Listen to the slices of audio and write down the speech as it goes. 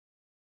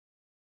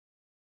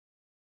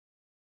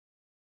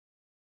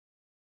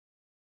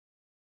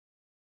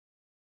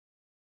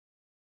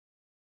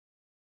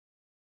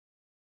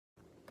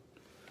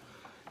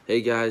Hey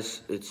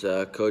guys, it's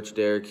Coach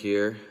Derek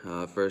here.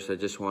 First, I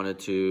just wanted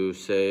to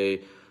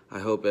say I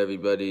hope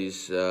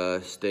everybody's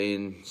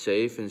staying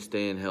safe and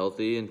staying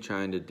healthy and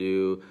trying to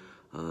do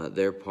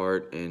their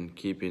part in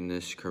keeping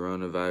this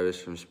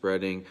coronavirus from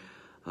spreading.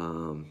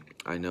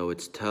 I know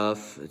it's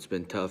tough. It's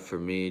been tough for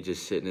me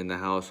just sitting in the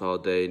house all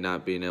day,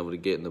 not being able to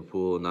get in the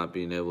pool, not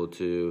being able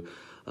to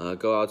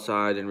go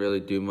outside and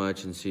really do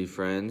much and see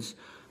friends.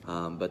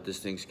 But this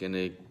thing's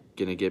gonna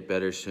get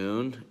better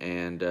soon,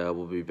 and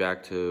we'll be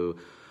back to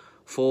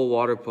full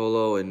water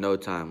polo in no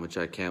time, which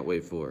I can't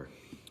wait for.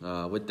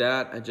 With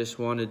that, I just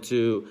wanted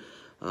to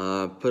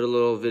put a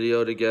little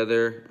video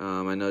together.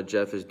 I know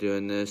Jeff is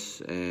doing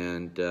this,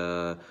 and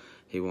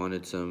he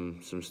wanted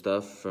some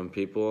stuff from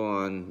people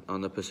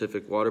on the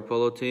Pacific water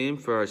polo team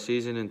for our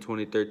season in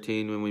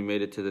 2013 when we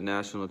made it to the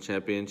national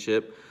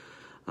championship.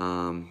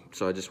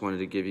 So I just wanted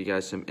to give you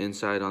guys some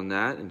insight on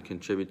that and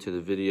contribute to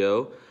the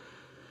video.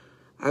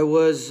 I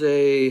was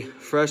a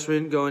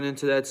freshman going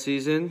into that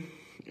season,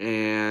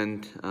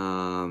 and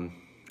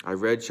I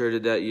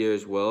redshirted that year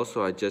as well,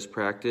 so I just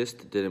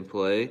practiced, didn't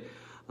play.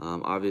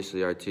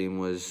 Obviously, our team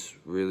was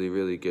really,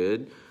 really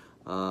good.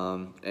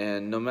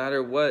 And no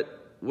matter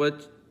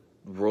what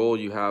role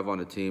you have on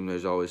a team,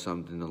 there's always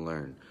something to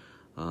learn.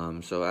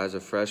 So as a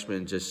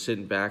freshman, just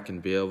sitting back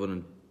and be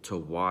able to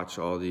watch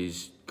all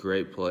these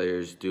great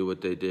players do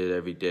what they did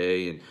every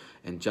day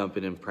and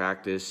jumping in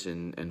practice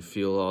and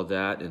feel all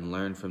that and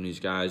learn from these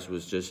guys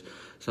was just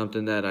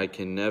something that I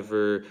can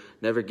never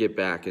get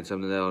back, and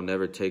something that I'll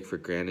never take for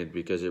granted,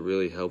 because it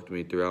really helped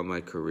me throughout my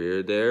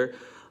career there.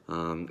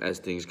 As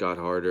things got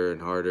harder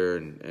and harder,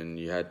 and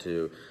you had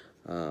to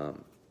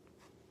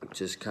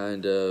just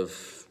kind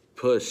of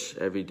push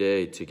every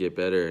day to get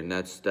better, and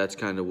that's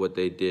kind of what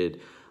they did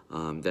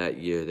that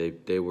year.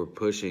 They were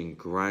pushing,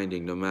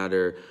 grinding, no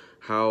matter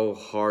how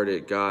hard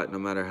it got, no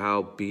matter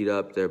how beat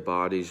up their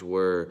bodies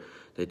were.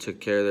 They took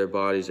care of their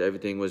bodies.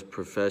 Everything was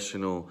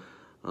professional.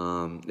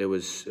 It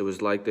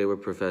was like they were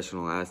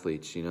professional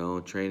athletes, you know,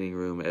 training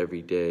room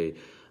every day,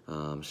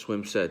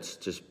 swim sets,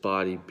 just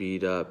body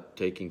beat up,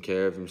 taking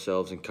care of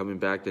themselves and coming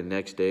back the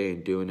next day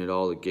and doing it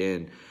all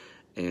again.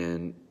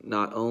 And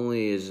not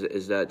only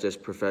is that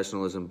just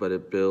professionalism, but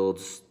it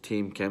builds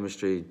team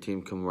chemistry,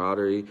 team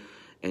camaraderie.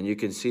 And you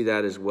can see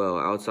that as well.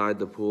 Outside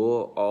the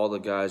pool, all the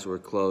guys were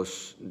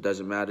close. It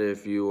doesn't matter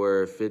if you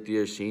were a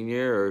fifth-year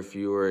senior or if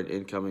you were an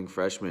incoming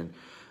freshman.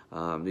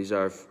 These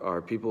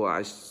are people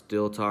I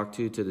still talk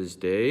to this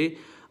day,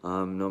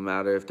 no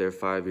matter if they're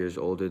 5 years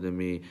older than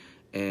me.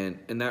 And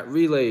that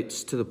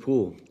relates to the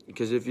pool,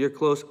 because if you're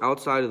close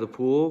outside of the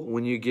pool,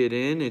 when you get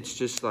in, it's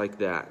just like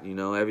that. You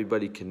know,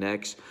 everybody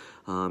connects.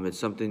 It's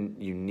something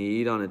you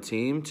need on a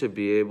team to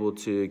be able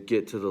to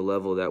get to the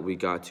level that we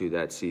got to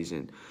that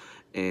season.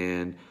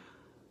 And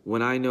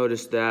when I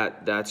noticed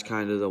that, that's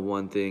kind of the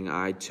one thing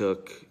I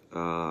took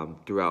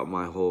throughout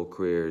my whole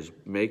career, is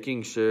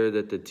making sure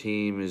that the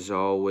team is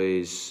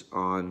always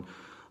on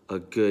a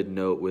good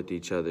note with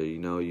each other. You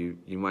know, you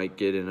might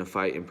get in a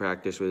fight in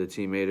practice with a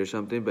teammate or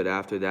something, but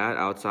after that,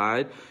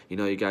 outside, you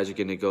know, you guys are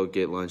going to go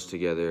get lunch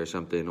together or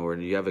something, or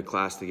you have a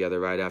class together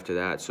right after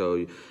that.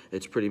 So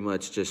it's pretty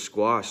much just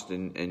squashed,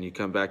 and you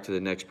come back to the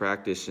next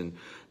practice, and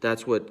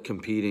that's what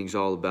competing's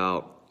all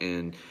about.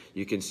 And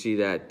you can see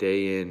that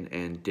day in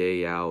and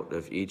day out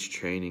of each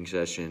training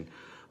session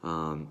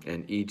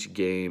and each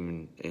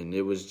game. And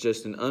it was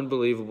just an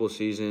unbelievable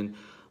season,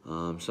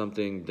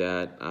 something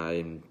that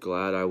I'm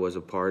glad I was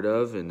a part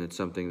of, and it's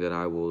something that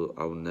I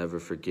will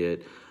never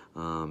forget.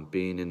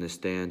 Being in the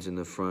stands in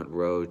the front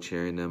row,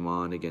 cheering them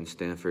on against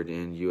Stanford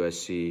and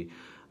USC.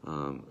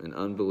 An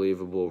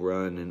unbelievable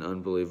run, an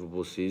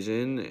unbelievable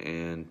season,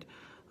 and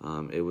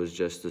it was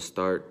just the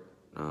start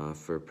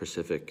for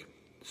Pacific.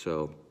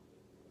 So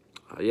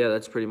yeah,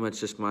 that's pretty much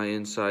just my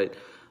insight.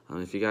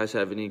 If you guys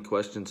have any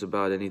questions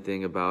about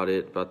anything about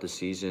it, about the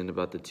season,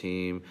 about the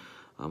team,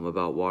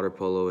 about water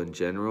polo in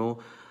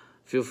general,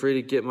 feel free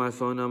to get my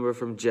phone number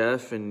from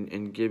Jeff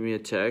and give me a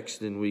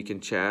text, and we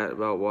can chat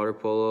about water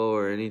polo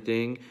or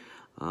anything.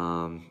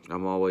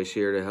 I'm always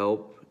here to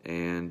help,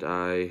 and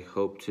I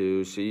hope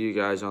to see you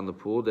guys on the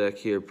pool deck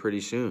here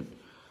pretty soon.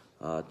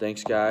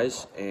 Thanks,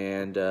 guys,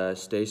 and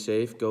stay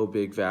safe, go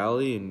Big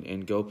Valley,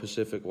 and go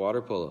Pacific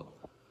water polo.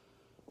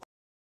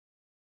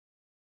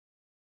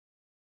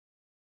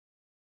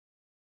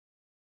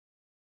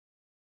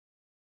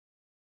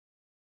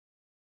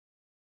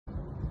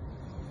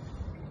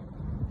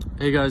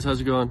 Hey guys, how's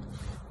it going?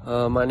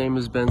 My name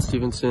is Ben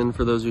Stevenson.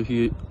 For those of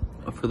you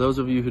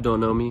who don't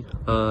know me,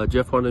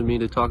 Jeff wanted me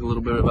to talk a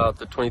little bit about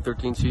the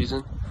 2013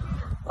 season.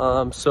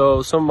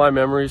 So some of my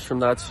memories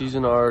from that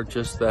season are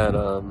just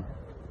that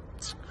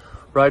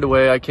right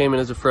away I came in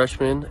as a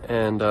freshman,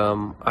 and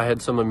I had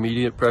some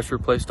immediate pressure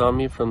placed on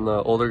me from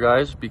the older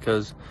guys,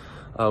 because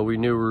we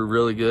knew we were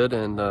really good,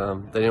 and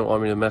they didn't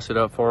want me to mess it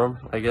up for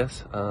them, I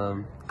guess.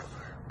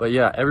 But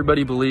yeah,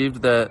 everybody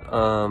believed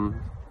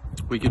that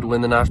we could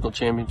win the national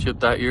championship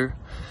that year,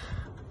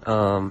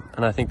 and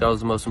I think that was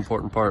the most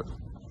important part,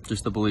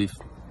 just the belief,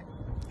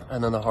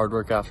 and then the hard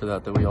work after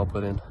that we all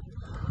put in.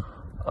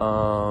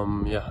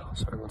 Yeah,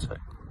 sorry, one sec.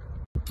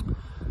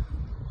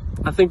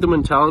 I think the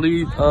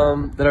mentality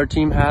that our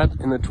team had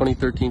in the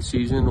 2013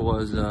 season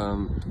was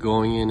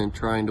going in and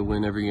trying to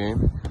win every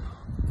game,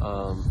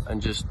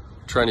 and just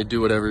trying to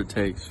do whatever it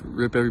takes,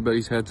 rip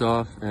everybody's heads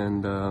off,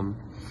 and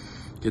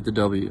get the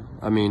W.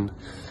 I mean,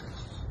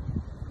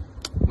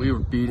 we were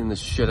beating the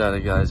shit out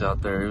of guys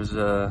out there. It was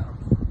a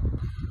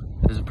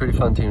pretty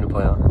fun team to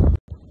play on.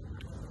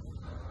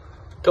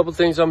 A couple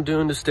things I'm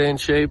doing to stay in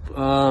shape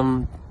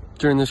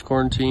during this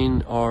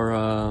quarantine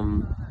are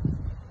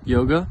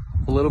yoga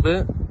a little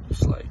bit,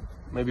 just like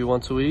maybe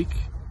once a week,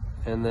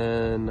 and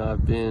then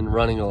I've been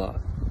running a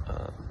lot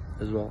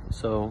as well.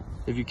 So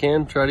if you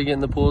can, try to get in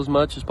the pool as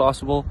much as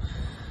possible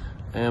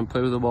and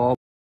play with the ball.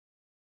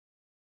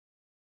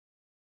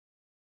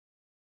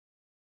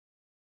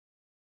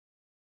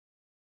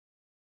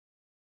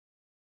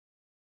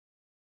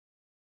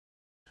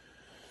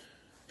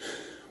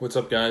 What's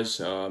up, guys?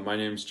 My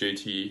name's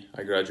JT.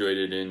 I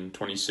graduated in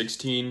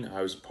 2016.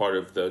 I was part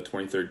of the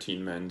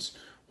 2013 men's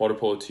water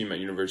polo team at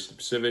University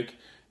Pacific,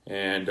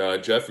 and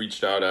Jeff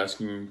reached out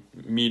asking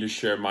me to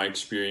share my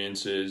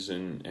experiences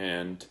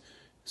and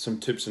some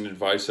tips and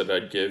advice that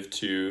I'd give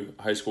to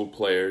high school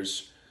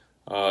players.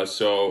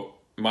 So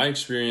my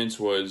experience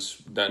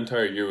was that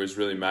entire year was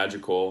really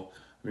magical.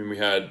 I mean, we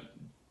had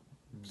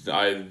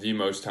the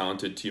most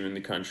talented team in the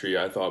country,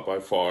 I thought, by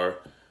far.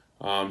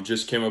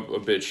 Just came up a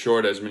bit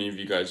short, as many of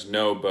you guys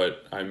know,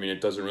 but I mean,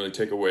 it doesn't really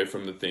take away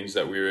from the things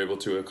that we were able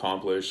to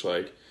accomplish,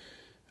 like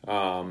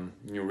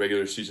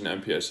regular season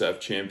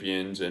MPSF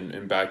champions,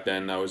 and back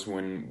then that was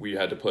when we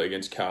had to play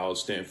against Cal,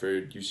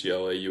 Stanford,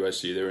 UCLA,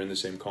 USC. They were in the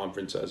same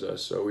conference as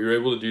us, so we were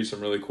able to do some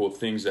really cool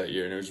things that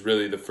year, and it was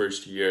really the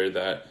first year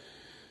that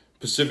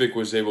Pacific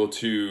was able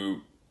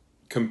to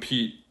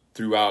compete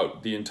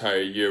throughout the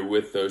entire year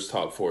with those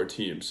top four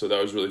teams, so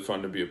that was really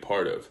fun to be a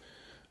part of.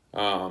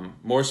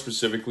 More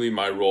specifically,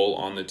 my role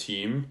on the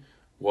team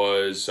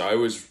was I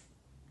was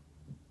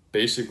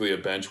basically a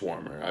bench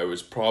warmer. I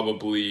was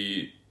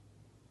probably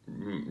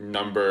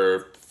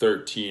number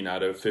 13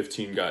 out of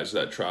 15 guys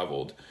that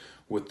traveled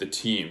with the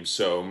team.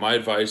 So my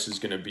advice is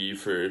going to be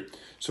for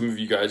some of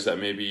you guys that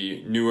may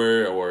be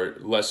newer or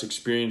less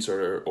experienced,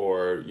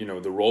 or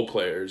the role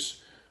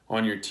players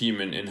on your team,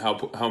 and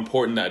how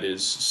important that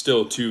is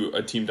still to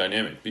a team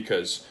dynamic,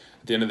 because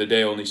at the end of the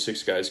day, only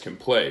 6 guys can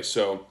play.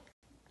 So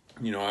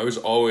I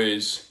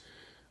always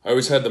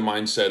had the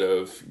mindset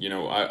of,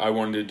 I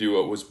wanted to do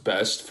what was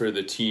best for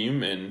the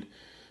team, and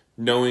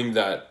knowing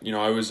that,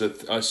 I was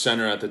a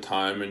center at the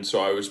time, and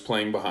so I was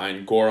playing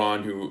behind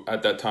Goran, who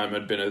at that time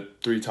had been a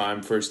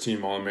 3-time first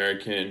team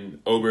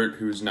All-American, Obert,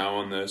 who's now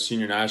on the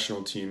senior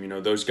national team.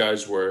 Those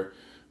guys were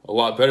a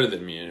lot better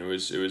than me, and it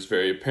was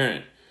very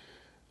apparent.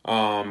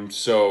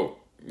 So,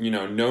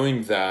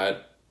 knowing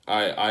that,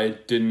 I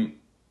didn't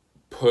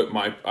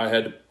I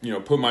had to,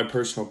 put my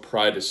personal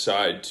pride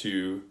aside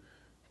to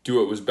do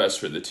what was best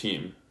for the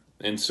team.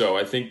 And so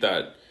I think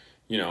that,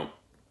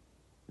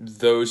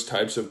 those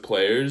types of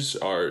players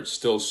are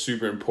still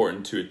super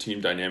important to a team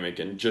dynamic.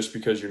 And just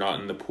because you're not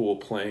in the pool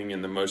playing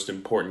in the most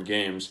important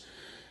games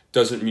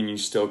doesn't mean you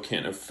still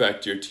can't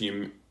affect your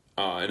team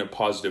in a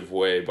positive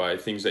way by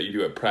things that you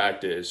do at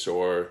practice,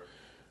 or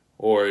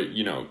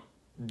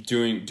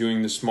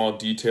doing the small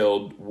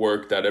detailed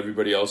work that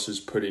everybody else is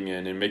putting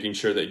in, and making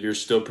sure that you're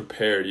still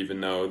prepared, even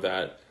though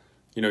that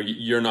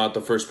you're not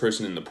the first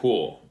person in the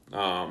pool.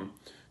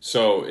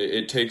 So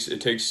it takes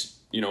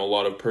a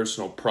lot of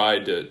personal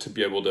pride to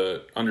be able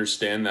to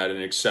understand that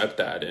and accept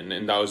that,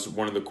 and that was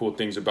one of the cool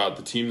things about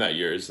the team that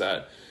year, is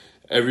that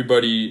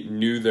everybody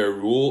knew their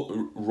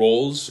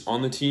roles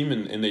on the team,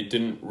 and they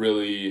didn't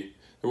really,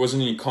 there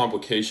wasn't any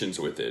complications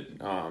with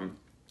it.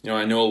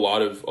 I know a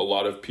lot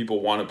of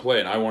people want to play,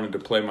 and I wanted to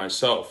play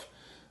myself.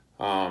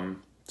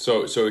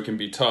 So it can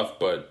be tough,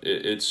 but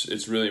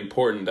it's really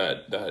important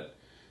that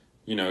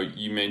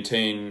you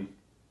maintain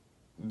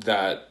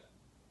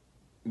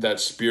that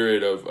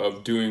spirit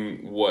of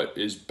doing what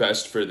is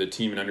best for the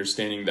team, and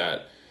understanding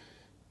that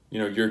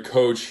your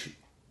coach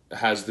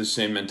has the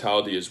same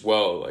mentality as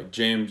well. Like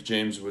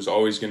James was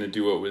always going to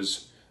do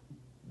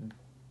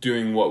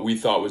what we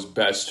thought was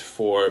best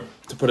to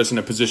put us in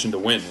a position to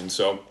win. And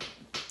so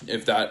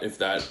if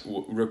that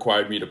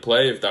required me to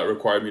play, if that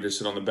required me to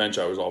sit on the bench,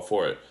 I was all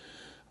for it.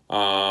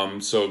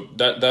 So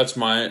that's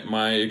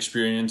my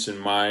experience and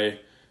my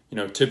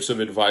tips of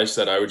advice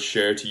that I would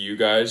share to you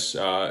guys.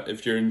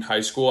 If you're in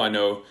high school, I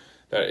know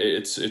that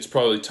it's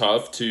probably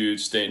tough to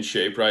stay in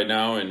shape right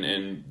now,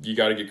 and you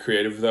got to get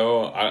creative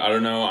though. I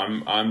don't know,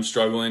 I'm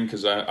struggling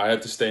because I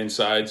have to stay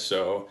inside.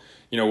 So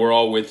we're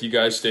all with you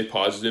guys. Stay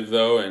positive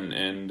though,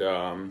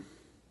 and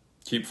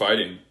keep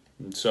fighting.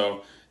 And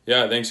so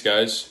yeah, thanks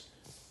guys.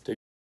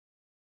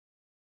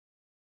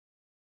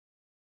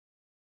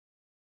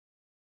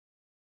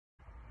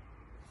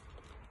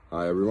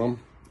 Hi everyone,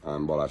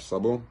 I'm Balázs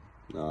Szabó.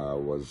 I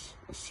was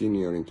a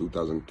senior in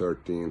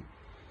 2013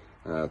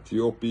 at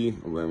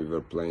UOP when we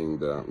were playing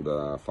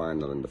the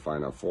final and the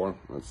Final Four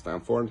at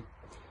Stanford.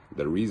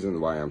 The reason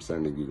why I'm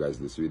sending you guys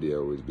this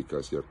video is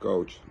because your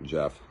coach,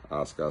 Jeff,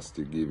 asked us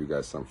to give you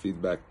guys some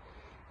feedback,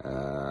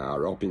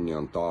 our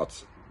opinion,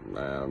 thoughts,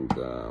 and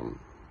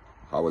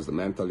how was the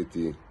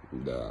mentality,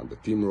 the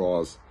team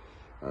roles,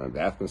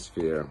 the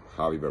atmosphere,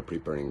 how we were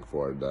preparing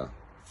for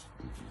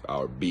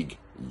our big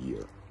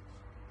year.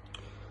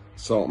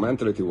 So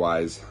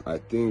mentality-wise, I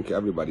think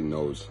everybody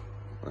knew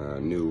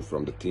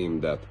from the team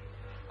that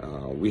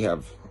we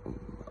have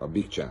a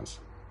big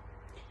chance.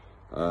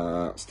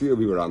 Still,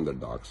 we were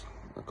underdogs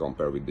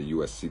compared with the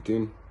USC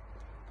team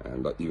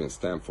and even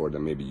Stanford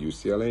and maybe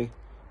UCLA,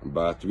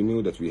 but we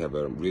knew that we have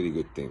a really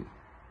good team.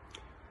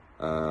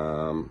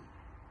 I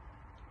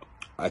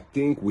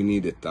think we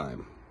needed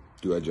time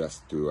to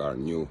adjust to our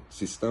new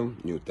system,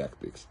 new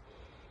tactics.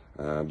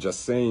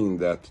 Just saying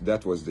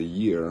that was the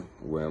year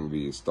when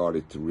we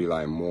started to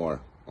rely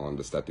more on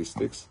the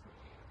statistics.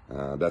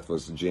 That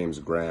was James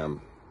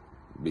Graham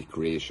big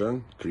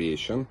creation,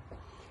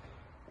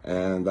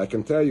 and I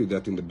can tell you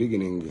that in the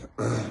beginning,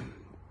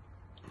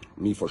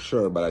 me for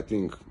sure, but I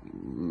think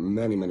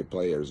many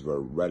players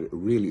were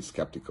really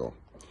skeptical.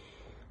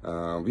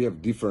 We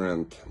have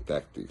different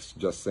tactics.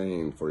 Just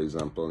saying, for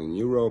example, in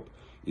Europe,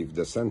 if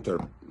the center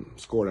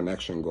scored an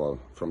action goal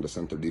from the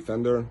center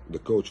defender, the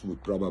coach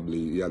would probably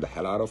yell the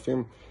hell out of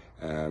him,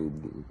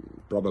 and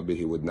probably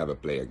he would never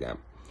play again.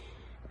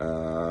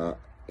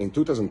 In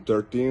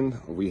 2013,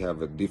 we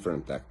have a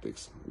different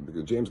tactics,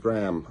 because James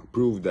Graham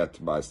proved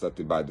that by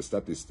the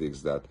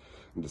statistics that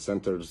the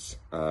center's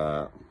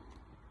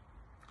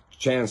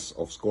chance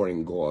of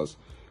scoring goals,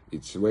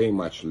 it's way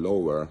much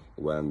lower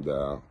when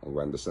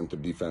the center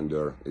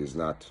defender is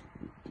not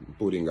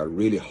putting a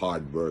really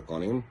hard work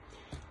on him.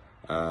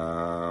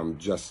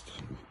 Just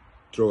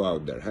throw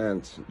out their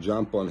hands,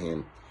 jump on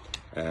him,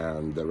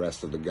 and the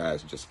rest of the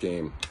guys just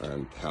came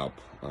and help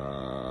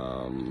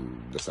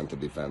the center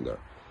defender.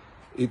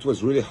 It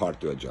was really hard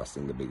to adjust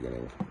in the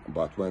beginning,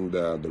 but when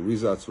the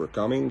results were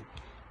coming,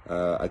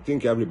 I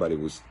think everybody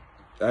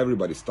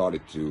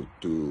started to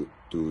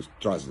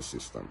trust the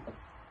system,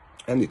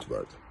 and it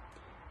worked.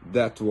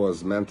 That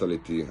was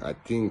mentality, I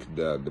think,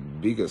 the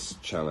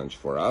biggest challenge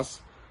for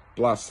us,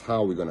 plus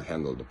how we're gonna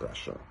handle the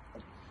pressure.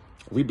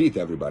 We beat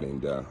everybody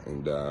in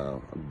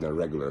the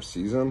regular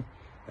season,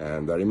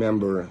 and I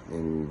remember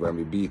when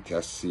we beat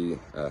SC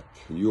at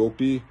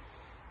UOP,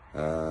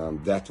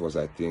 that was,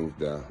 I think,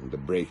 the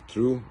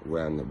breakthrough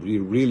when we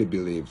really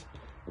believed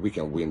we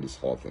can win this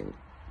whole thing.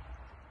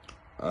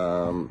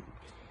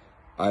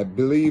 I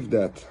believe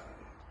that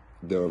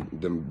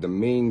the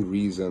main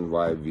reason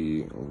why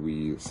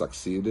we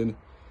succeeded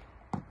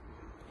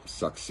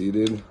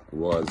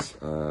was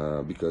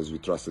because we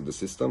trusted the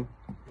system,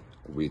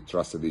 we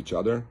trusted each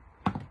other,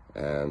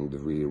 and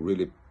we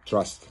really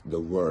trust the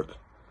work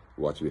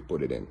what we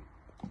put it in.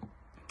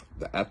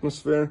 The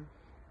atmosphere,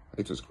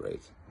 it was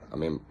great. I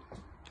mean,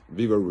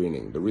 we were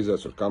winning, the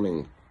results were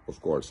coming. Of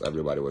course,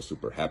 everybody was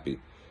super happy.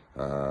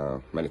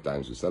 Many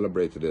times we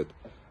celebrated it.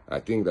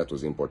 I think that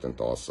was important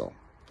also,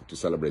 to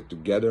celebrate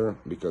together,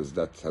 because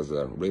that has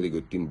a really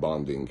good team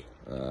bonding,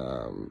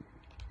 how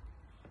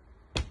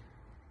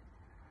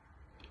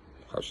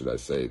should I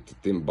say it,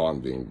 team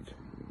bonding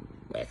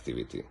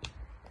activity.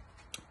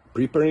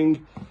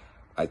 Preparing,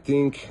 I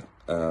think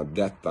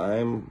that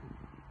time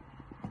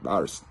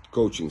our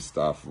coaching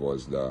staff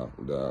was the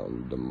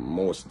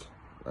most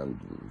and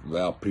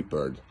well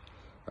prepared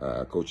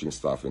coaching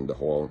staff in the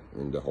whole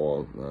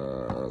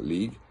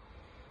league.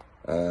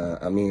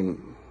 I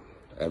mean,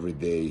 every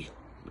day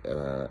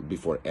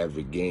before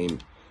every game,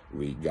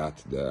 we got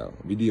the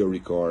video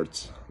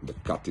records, the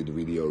cutted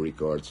video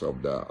records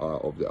of the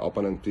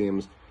opponent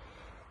teams,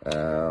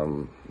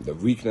 the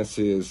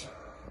weaknesses,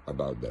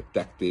 about their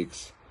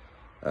tactics.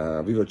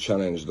 We were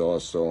challenged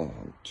also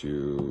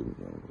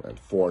and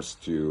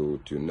forced to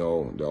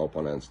know the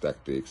opponent's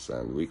tactics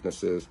and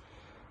weaknesses.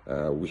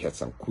 We had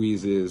some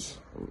quizzes,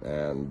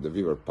 and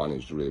we were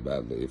punished really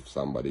badly if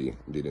somebody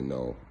didn't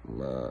know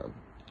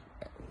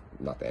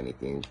not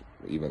anything,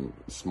 even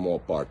small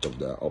part of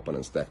the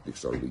opponent's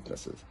tactics or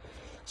weaknesses.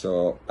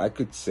 So I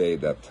could say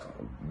that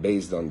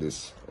based on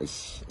this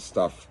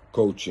stuff,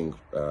 coaching,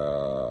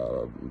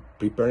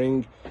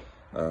 preparing,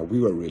 we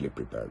were really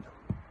prepared.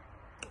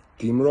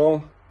 Team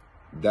role,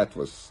 that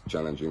was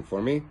challenging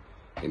for me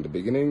in the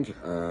beginning,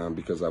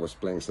 because I was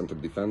playing center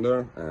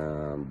defender,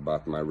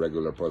 but my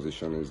regular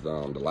position is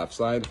on the left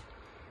side,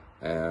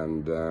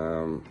 and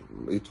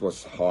it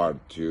was hard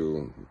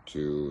to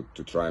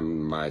try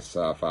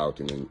myself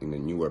out in a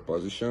newer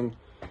position.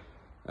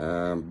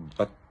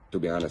 But to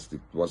be honest,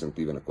 it wasn't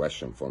even a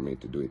question for me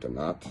to do it or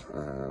not.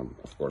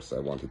 Of course, I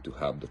wanted to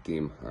help the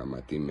team, my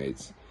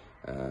teammates,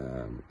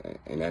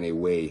 in any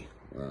way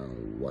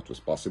what was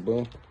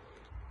possible.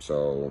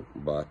 So,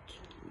 but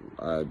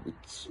I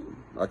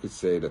could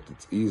say that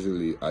it's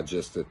easily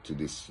adjusted to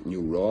this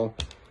new role,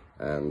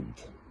 and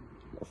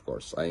of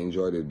course I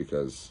enjoyed it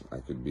because I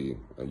could be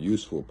a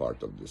useful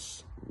part of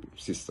this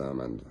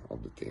system and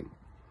of the team.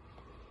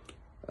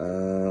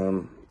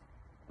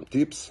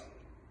 Tips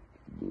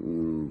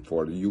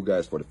for you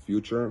guys for the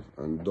future: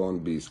 and don't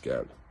be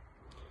scared.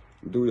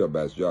 do your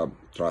best job,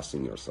 trust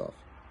in yourself.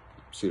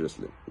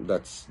 Seriously,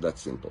 that's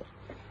simple.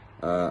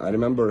 I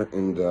remember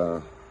in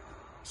the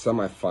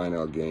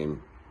semi-final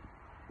game,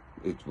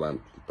 it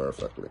went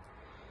perfectly.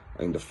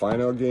 In the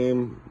final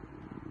game,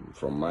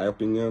 from my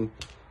opinion,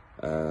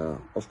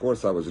 of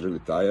course I was really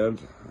tired,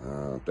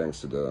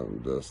 thanks to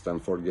the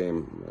Stanford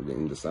game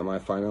in the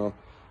semi-final,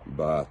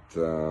 but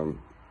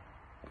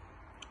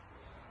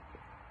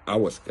I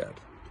was scared,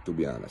 to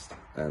be honest.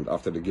 And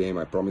after the game,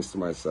 I promised to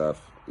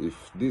myself,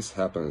 if this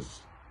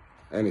happens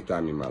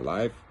anytime in my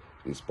life,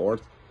 in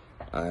sport,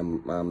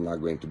 I'm not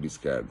going to be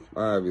scared.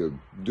 I will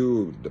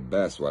do the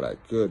best what I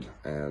could,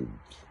 and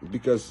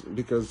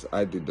because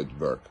I did the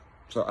work,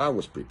 so I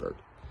was prepared.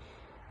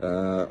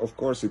 Of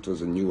course, it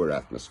was a newer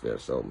atmosphere,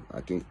 so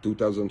I think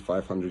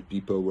 2,500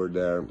 people were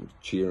there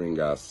cheering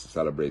us,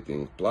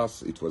 celebrating,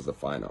 plus it was the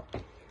final.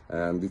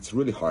 And it's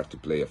really hard to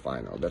play a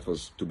final. That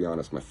was, to be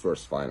honest, my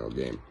first final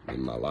game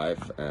in my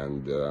life,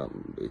 and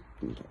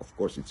of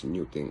course it's a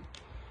new thing.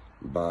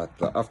 But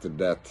after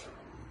that,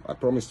 I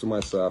promised to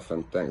myself,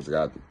 and thanks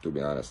God, to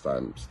be honest,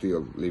 I'm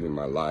still living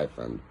my life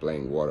and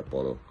playing water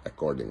polo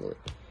accordingly.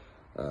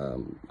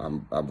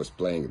 I was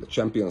playing the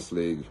Champions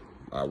League.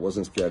 I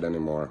wasn't scared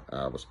anymore.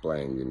 I was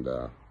playing in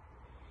the,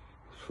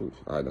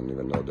 I don't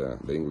even know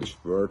the English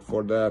word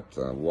for that,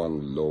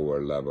 one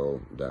lower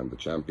level than the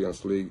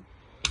Champions League,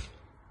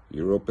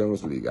 European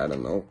League, I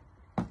don't know.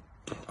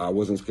 I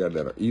wasn't scared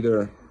there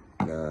either,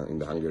 in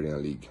the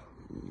Hungarian League,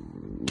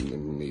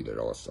 neither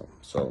also.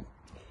 So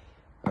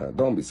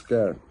don't be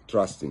scared,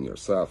 trust in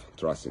yourself,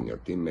 trust in your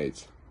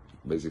teammates,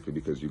 basically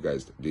because you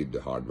guys did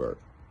the hard work.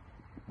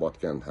 What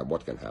can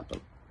happen?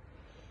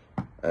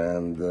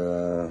 And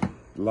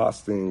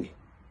last thing,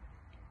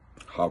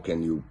 how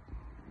can you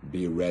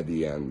be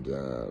ready and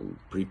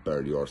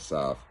prepare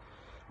yourself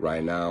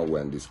right now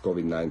when this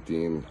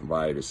COVID-19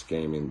 virus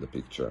came in the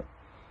picture?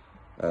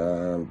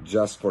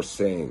 Just for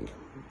saying,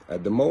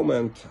 at the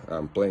moment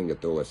I'm playing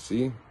at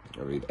OSC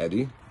with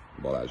Eddie,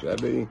 Balázs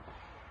Erdélyi,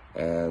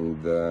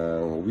 and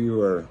we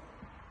were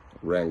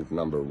ranked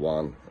number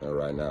 1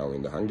 right now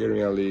in the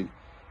Hungarian League,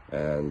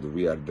 and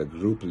we are the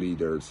group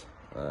leaders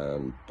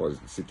and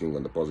sitting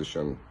on the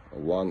position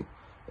 1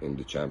 in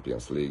the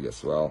Champions League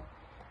as well,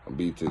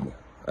 beating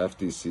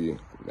FTC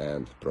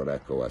and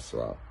Prodeco as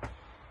well.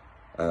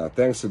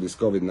 Thanks to this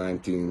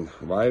COVID-19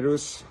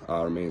 virus,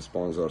 our main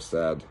sponsor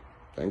said,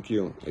 thank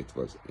you, it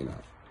was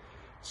enough.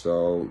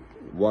 So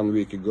 1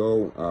 week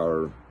ago,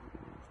 our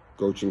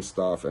coaching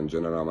staff and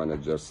general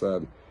manager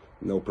said,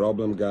 no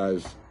problem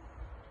guys,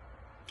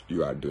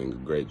 you are doing a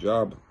great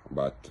job,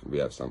 but we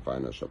have some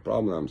financial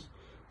problems.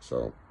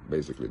 So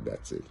basically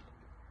that's it.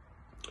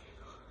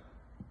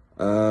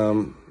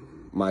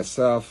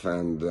 Myself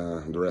and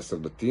the rest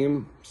of the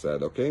team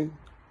said, okay,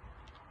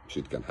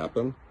 shit can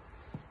happen,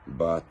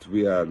 but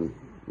we are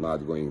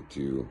not going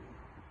to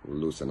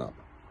loosen up.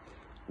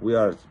 We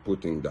are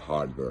putting the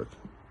hard work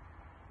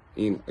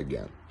in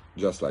again,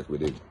 just like we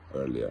did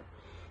earlier.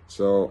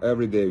 So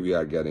every day we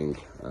are getting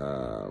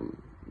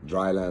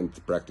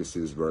dryland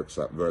practices,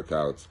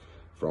 workouts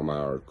from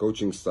our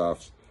coaching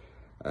staff,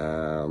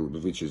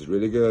 which is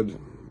really good.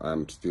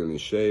 I'm still in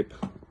shape.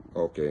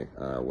 Okay,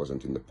 I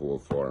wasn't in the pool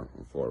for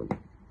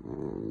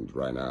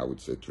right now I would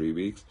say 3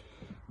 weeks,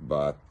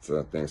 but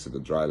thanks to the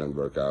dryland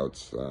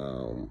workouts,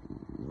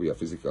 we are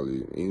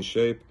physically in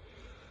shape.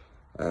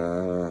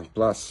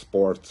 Plus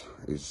sport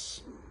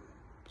is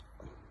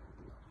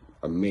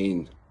a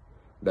main,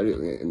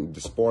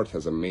 the sport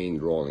has a main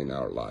role in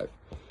our life.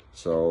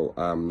 So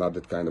I'm not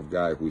that kind of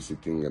guy who is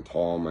sitting at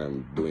home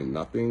and doing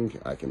nothing.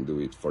 I can do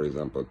it, for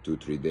example,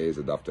 2-3 days,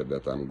 and after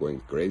that I'm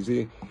going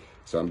crazy.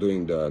 So I'm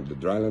doing the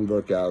dryland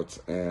workouts,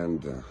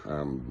 and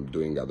I'm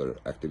doing other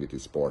activity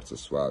sports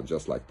as well,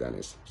 just like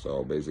tennis.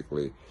 So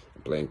basically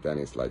I'm playing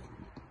tennis like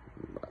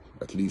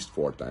at least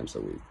 4 times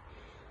a week.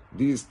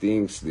 These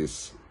things,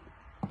 these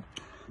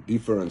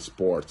different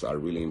sports are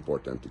really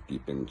important to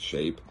keep in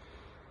shape,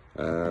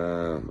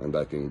 and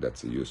I think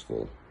that's a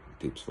useful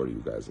tips for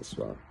you guys as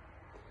well.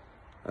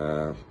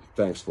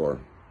 Thanks for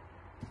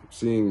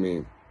seeing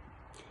me.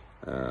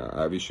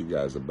 I wish you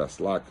guys the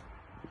best luck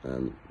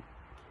and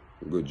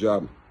good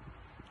job.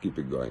 Keep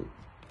it going.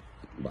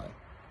 Bye.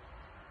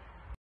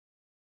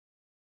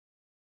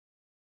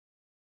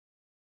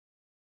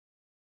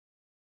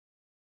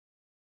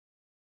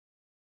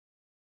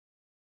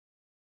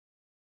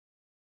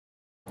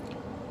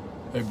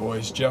 Hey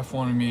boys, Jeff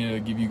wanted me to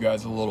give you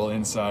guys a little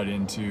insight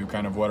into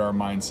kind of what our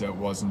mindset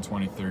was in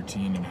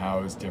 2013 and how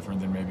it was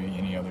different than maybe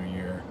any other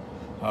year.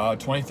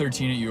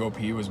 2013 at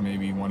UOP was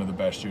maybe one of the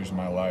best years of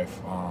my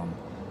life.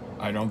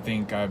 I don't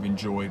think I've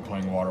enjoyed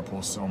playing water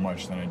polo so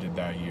much than I did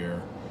that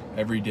year.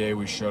 Every day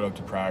we showed up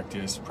to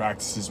practice.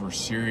 Practices were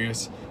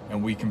serious,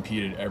 and we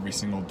competed every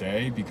single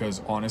day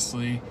because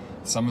honestly,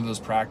 some of those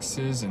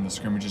practices and the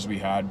scrimmages we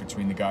had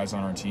between the guys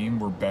on our team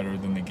were better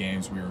than the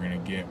games we were going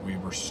to get. We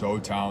were so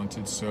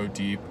talented, so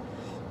deep,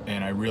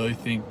 and I really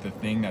think the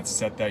thing that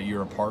set that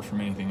year apart from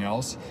anything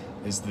else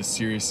is the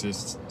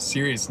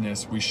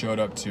seriousness we showed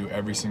up to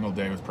every single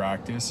day with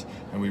practice,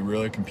 and we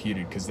really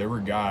competed because there were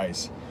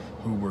guys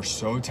who were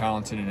so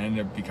talented and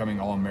ended up becoming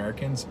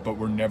All-Americans, but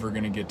were never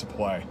going to get to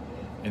play.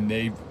 And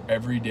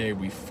every day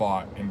we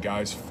fought, and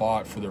guys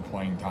fought for their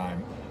playing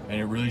time, and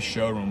it really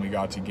showed when we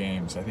got to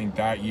games. I think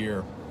that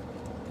year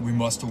we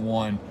must have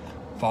won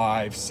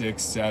 5,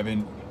 6,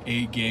 7,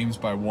 8 games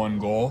by 1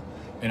 goal.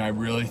 And I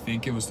really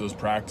think it was those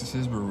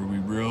practices where we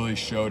really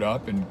showed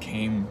up and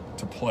came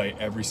to play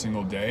every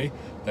single day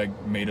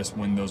that made us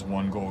win those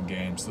 1-goal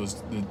games.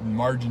 The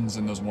margins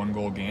in those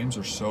 1-goal games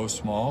are so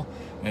small,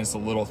 and it's the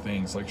little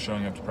things like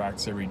showing up to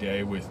practice every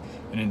day with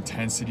an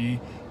intensity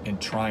and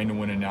trying to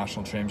win a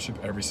national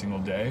championship every single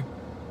day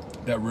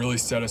that really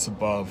set us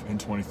above in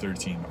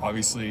 2013.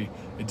 Obviously,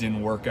 it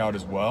didn't work out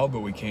as well, but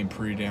we came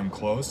pretty damn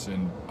close,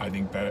 and I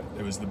think that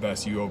it was the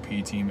best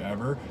UOP team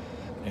ever.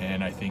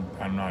 And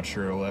I'm not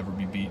sure it will ever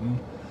be beaten.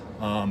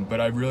 But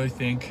I really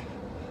think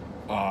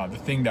the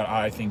thing that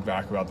I think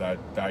back about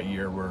that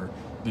year were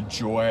the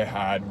joy I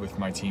had with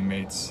my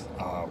teammates.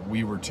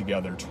 We were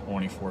together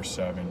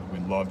 24/7. We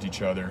loved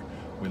each other.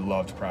 We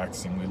loved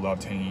practicing. We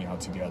loved hanging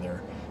out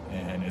together.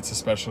 And it's a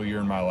special year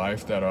in my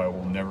life that I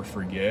will never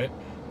forget,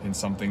 and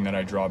something that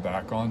I draw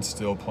back on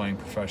still playing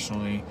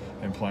professionally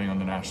and playing on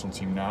the national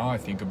team now. I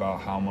think about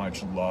how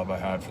much love I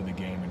had for the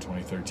game in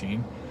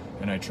 2013.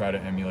 And I try to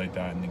emulate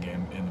that in the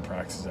game, in the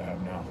practices I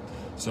have now.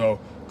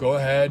 So go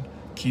ahead,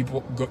 keep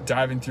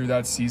diving through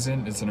that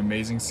season. It's an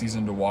amazing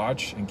season to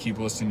watch, and keep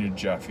listening to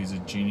Jeff. He's a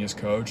genius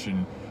coach,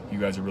 and you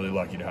guys are really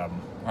lucky to have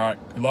him. All right,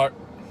 good luck.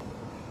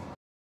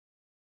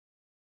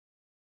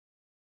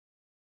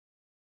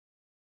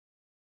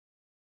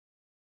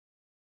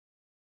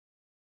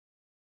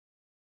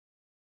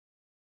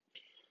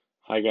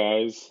 Hi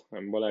guys,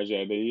 I'm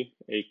Balaji Adey,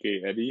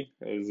 aka Eddie,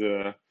 as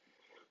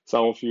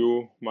some of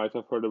you might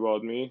have heard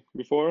about me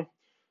before.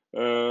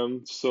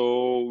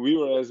 So we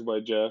were asked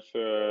by Jeff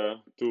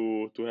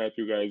to help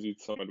you guys with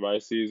some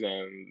advices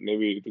and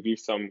maybe to give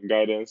some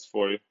guidance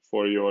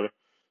for your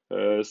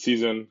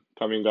season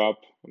coming up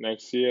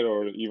next year,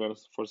 or even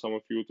for some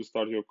of you to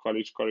start your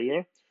college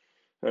career.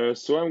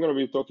 So I'm going to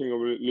be talking a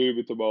little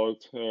bit about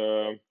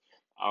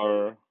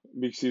our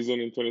big season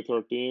in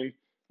 2013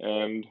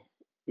 and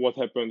what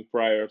happened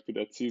prior to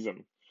that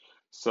season.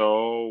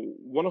 So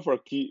one of the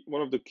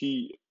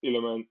key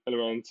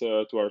elements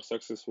to our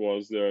success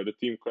was the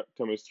team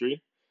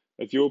chemistry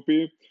at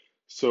UOP.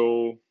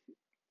 So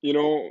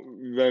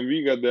when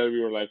we got there, we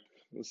were like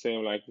the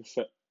same, like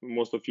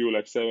most of you,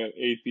 like 7,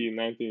 18,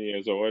 19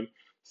 years old.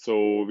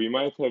 So we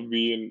might have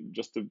been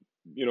just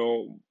you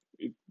know,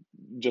 it,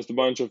 just a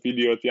bunch of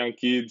idiot young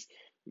kids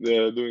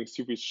doing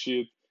stupid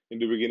shit in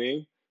the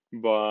beginning.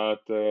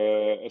 But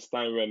as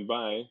time went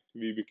by,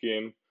 we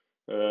became,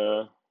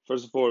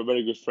 first of all, a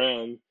very good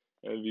friend,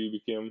 and we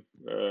became,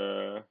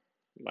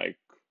 like,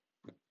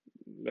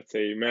 let's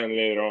say, man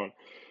later on.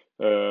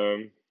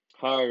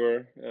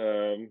 However,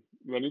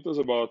 when it was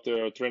about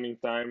training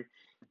time,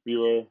 we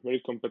were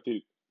very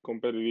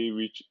competitive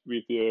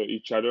with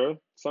each other.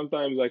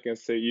 Sometimes I can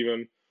say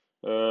even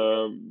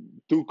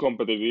too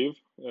competitive,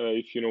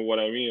 if you know what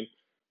I mean.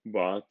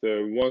 But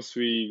once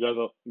we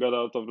got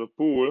out of the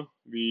pool,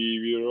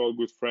 we were all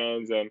good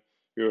friends, and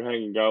we were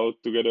hanging out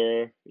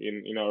together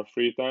in our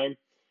free time.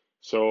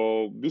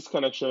 So these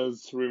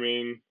connections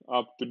remain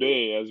up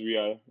today as we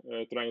are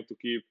trying to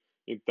keep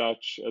in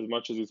touch as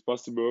much as it's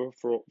possible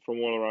from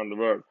all around the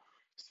world.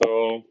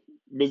 So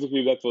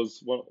basically, that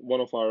was one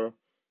of our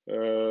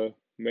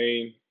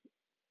main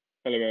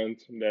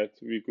elements that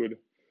we could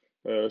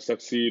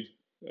succeed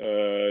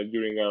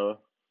during our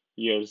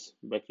years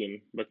back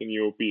in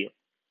UOP.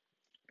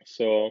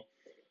 So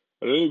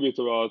a little bit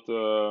about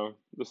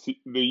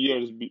the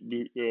years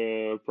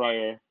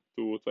prior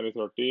to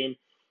 2013.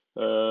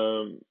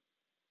 Um,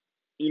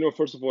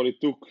 First of all,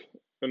 it took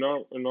an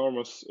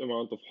enormous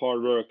amount of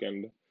hard work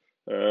and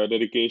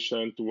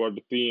dedication towards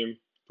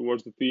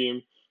the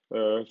team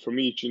from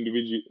each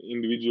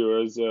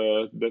individuals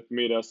that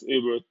made us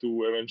able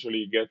to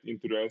eventually get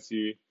into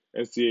the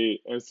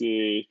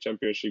NCAA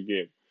championship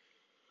game.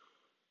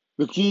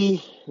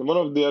 One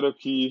of the other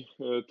key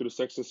to the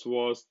success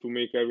was to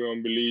make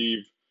everyone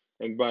believe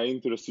and buy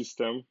into the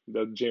system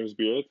that James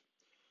built.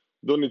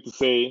 Don't need to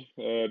say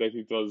that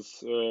it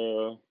was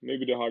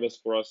maybe the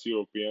hardest for us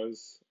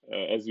Europeans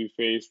as we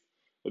faced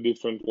a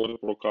different water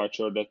polo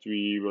culture that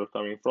we were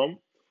coming from.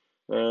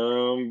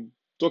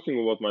 Talking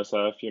about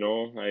myself,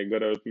 I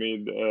gotta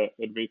admit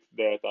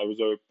that I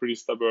was pretty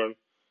stubborn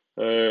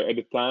at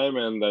the time,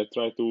 and I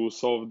tried to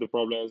solve the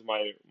problems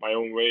my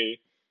own way,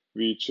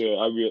 which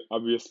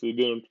obviously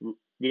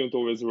didn't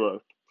always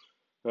work.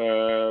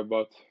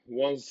 But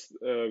once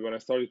when I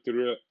started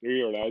to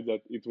realize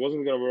that it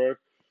wasn't gonna work,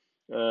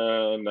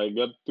 and I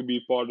got to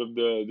be part of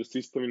the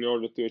system in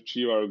order to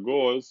achieve our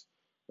goals,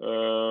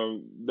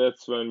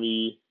 that's when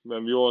we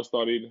all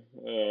started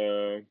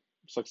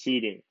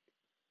succeeding.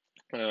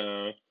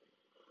 Uh,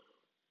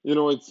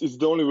 it's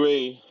the only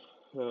way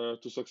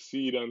to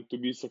succeed and to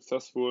be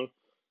successful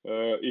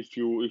if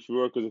you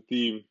work as a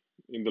team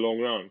in the long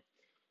run.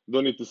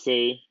 don't need to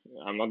say,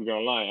 I'm not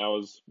gonna lie, I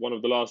was one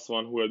of the last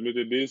one who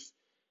admitted this.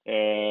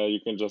 You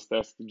can just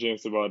ask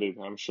James about it.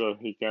 I'm sure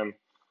he can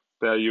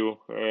tell you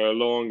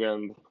long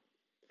and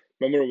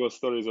memorable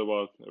stories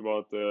about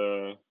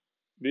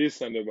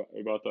this and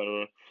about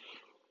our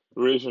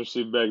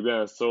relationship back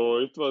then. So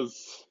it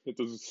was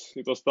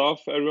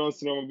tough every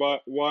once in a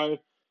while,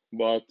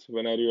 but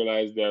when I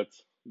realized that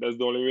that's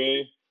the only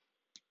way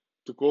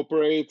to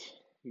cooperate,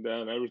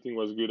 then everything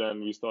was good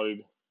and we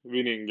started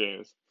winning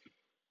games.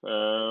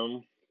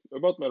 Um,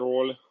 about my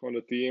role on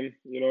the team,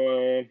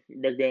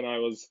 back then I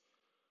was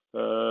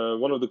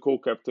one of the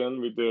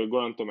co-captain with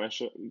Goran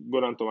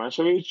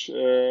Tomašević,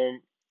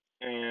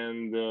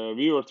 and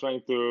we were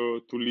trying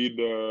to lead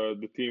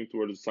the team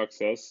towards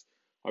success,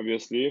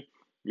 obviously,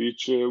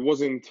 which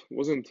wasn't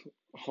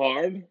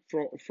hard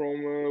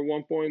from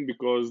one point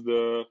because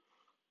the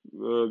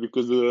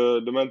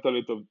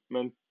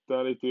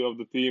mentality of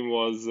the team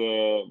was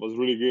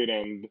really good,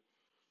 and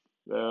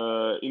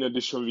in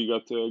addition we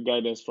got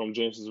guidance from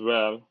James as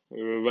well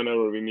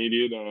whenever we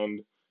needed,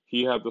 and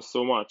he helped us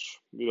so much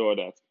with all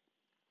that.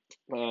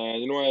 I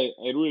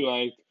really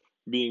liked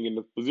being in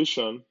that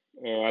position.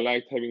 I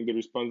liked having the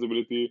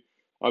responsibility.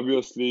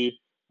 Obviously,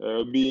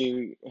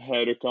 being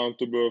held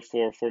accountable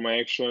for my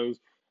actions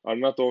are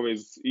not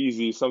always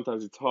easy.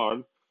 Sometimes it's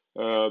hard,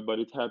 but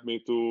it helped me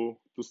to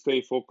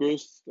stay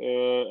focused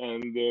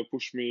and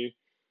push me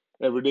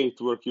every day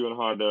to work even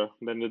harder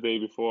than the day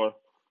before.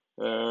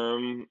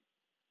 Um,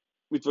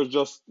 it was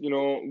just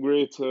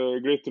great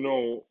to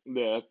know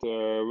that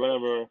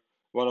whenever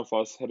one of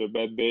us had a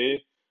bad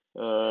day,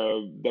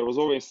 there was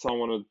always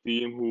someone on the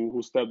team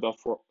who stepped up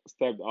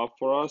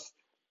for us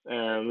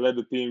and led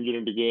the team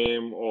during the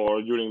game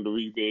or during the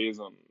weekdays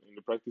and in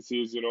the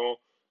practices,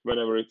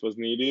 whenever it was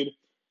needed.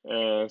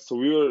 So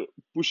we were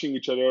pushing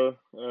each other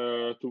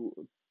to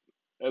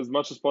as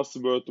much as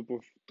possible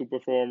to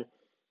perform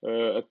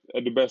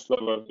at the best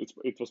level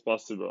it was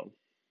possible.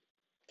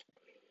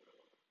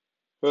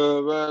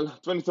 Well,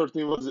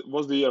 2013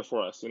 was the year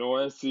for us.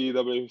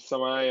 NCAA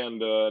semi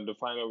and the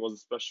final was a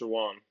special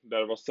one.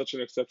 There was such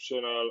an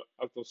exceptional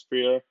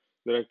atmosphere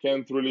that I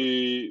can't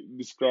really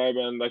describe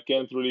and I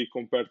can't really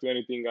compare to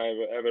anything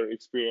I've ever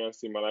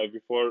experienced in my life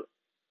before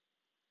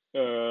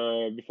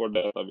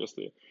that,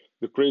 obviously.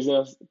 The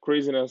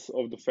craziness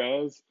of the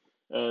fans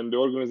and the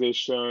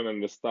organization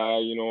and the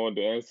style,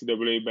 the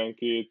NCAA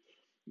banquet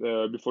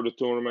before the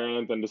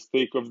tournament and the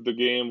stake of the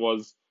game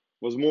was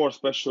more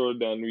special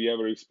than we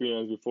ever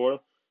experienced before.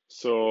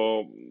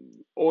 So,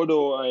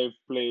 although I've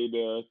played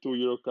two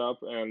Euro Cup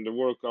and the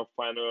World Cup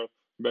final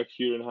back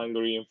here in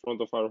Hungary in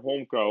front of our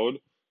home crowd,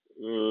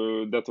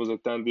 that was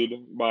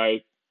attended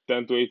by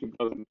 10 to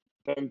 18,000,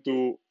 10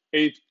 to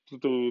 8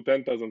 to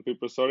 10,000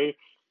 people. Sorry,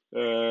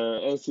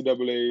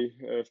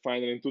 NCAA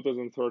final in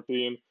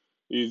 2013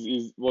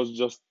 was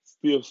just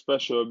still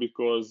special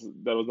because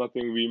there was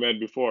nothing we met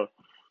before.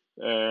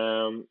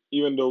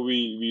 Even though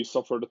we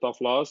suffered a tough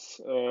loss,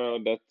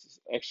 that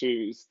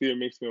actually still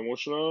makes me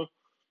emotional.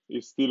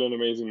 It's still an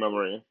amazing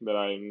memory that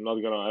I'm not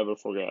gonna ever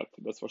forget.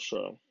 That's for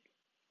sure.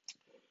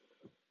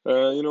 A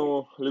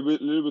little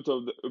bit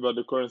about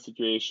the current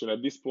situation.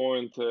 At this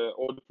point,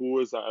 all the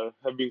pools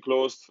have been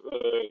closed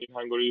in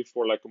Hungary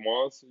for like a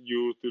month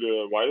due to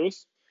the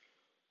virus.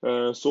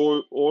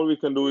 So all we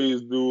can do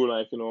is do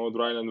like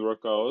dry land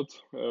workout,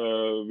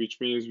 which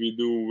means we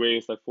do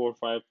weights like 4 or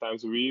 5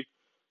 times a week,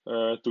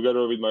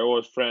 together with my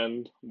old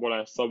friend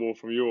Balázs Szabó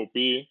from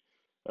UOP.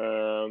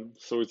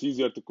 So it's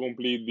easier to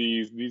complete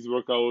these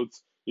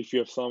workouts if you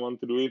have someone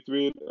to do it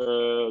with.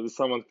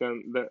 Someone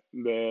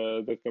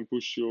that can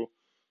push you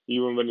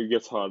even when it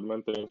gets hard,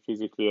 mentally and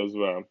physically as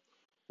well.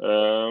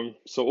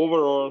 So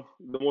overall,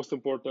 the most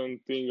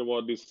important thing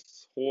about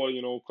this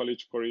whole,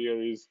 college career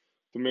is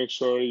to make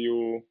sure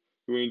you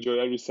enjoy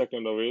every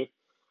second of it.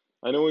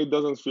 I know it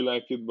doesn't feel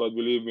like it, but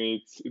believe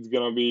me, it's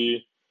gonna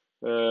be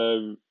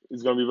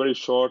very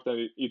short,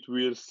 and it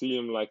will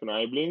seem like an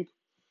eye blink.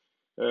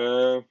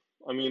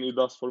 I mean, it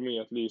does for me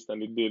at least,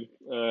 and it did.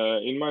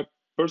 In my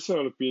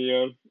personal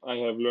opinion, I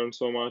have learned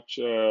so much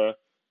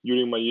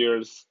during my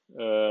years,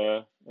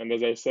 and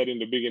as I said in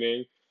the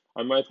beginning,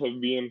 I might have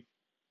been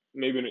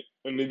maybe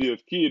an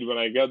idiot kid when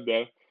I got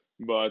there,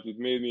 but it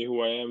made me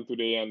who I am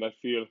today, and I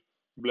feel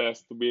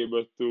blessed to be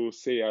able to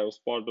say I was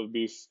part of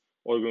this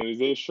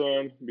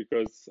organization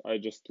because I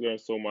just learned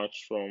so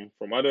much from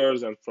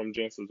others and from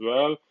James as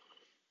well.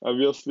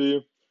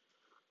 Obviously,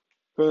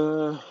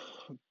 uh,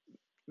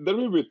 there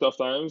will be tough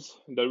times.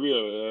 There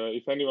will.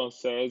 If anyone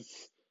says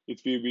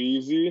it will be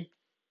easy,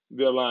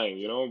 they're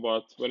lying,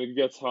 But when it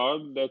gets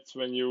hard, that's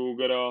when you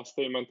gotta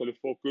stay mentally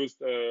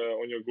focused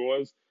on your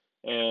goals,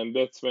 and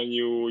that's when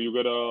you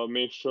gotta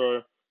make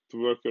sure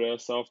to work your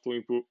ass off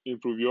to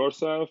improve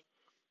yourself.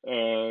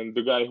 And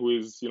the guy who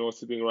is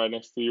sitting right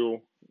next to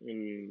you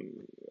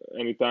in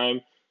any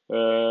time.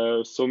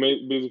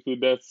 Basically,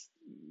 that's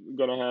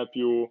gonna help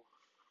you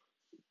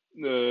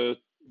uh,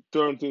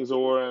 turn things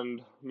over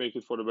and make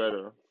it for the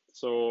better.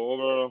 So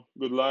overall,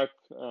 good luck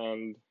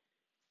and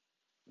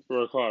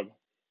work hard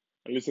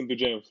and listen to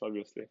James,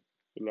 obviously.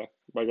 Good luck.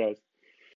 Bye, guys.